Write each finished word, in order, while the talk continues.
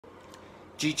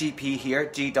GGP here,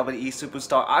 GWE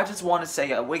Superstar. I just want to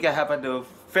say we're gonna have a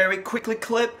very quickly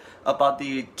clip about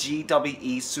the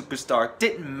GWE Superstar.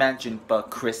 Didn't mention but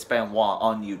Chris Benoit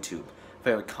on YouTube.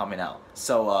 Very coming out.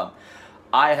 So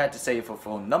I had to say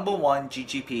for number 1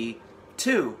 GGP,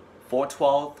 2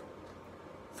 412,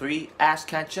 3 Ash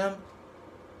Ketchum,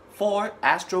 4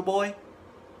 Astro Boy,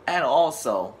 and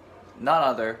also none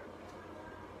other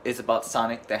is about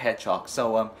Sonic the Hedgehog.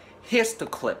 So here's the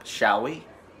clip, shall we?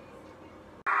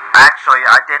 Actually,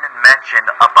 I didn't mention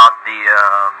about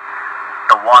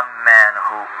the one man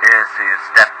who is his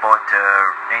step foot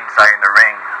inside in the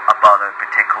ring, about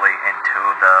particularly into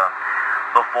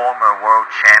the former world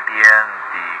champion,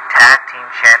 the tag team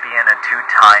champion, and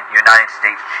 2-time United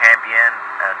States champion,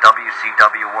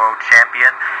 WCW world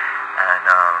champion, and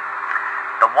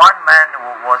the one man who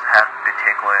was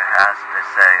particularly has to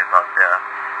say about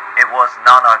it was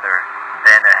none other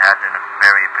than it had a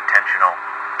very potential.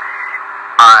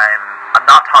 I'm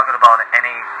not talking about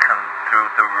any through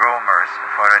the rumors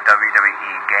for the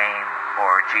WWE game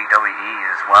or GWE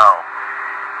as well.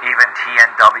 Even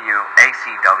TNW,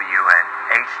 ACW, and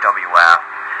HWF,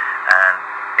 and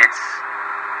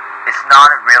it's not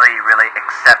really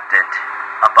accepted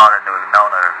about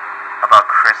about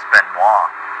Chris Benoit.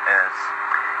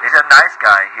 He's a nice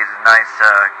guy. He's a nice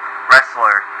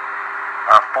wrestler,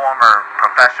 a former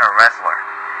professional wrestler.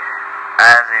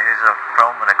 As he's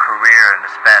from a career in the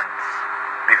spends.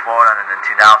 Before that, in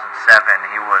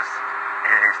 2007, he was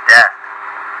his death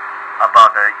about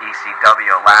the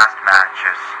ECW last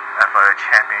matches for the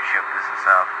championship and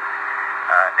stuff.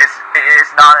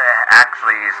 It's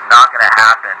not going to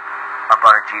happen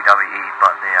about a GWE,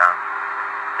 but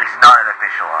it's not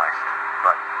officialized.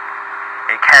 But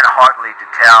it can hardly to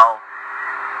tell.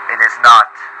 It is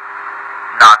not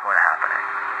going to happen.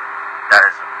 That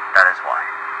is why.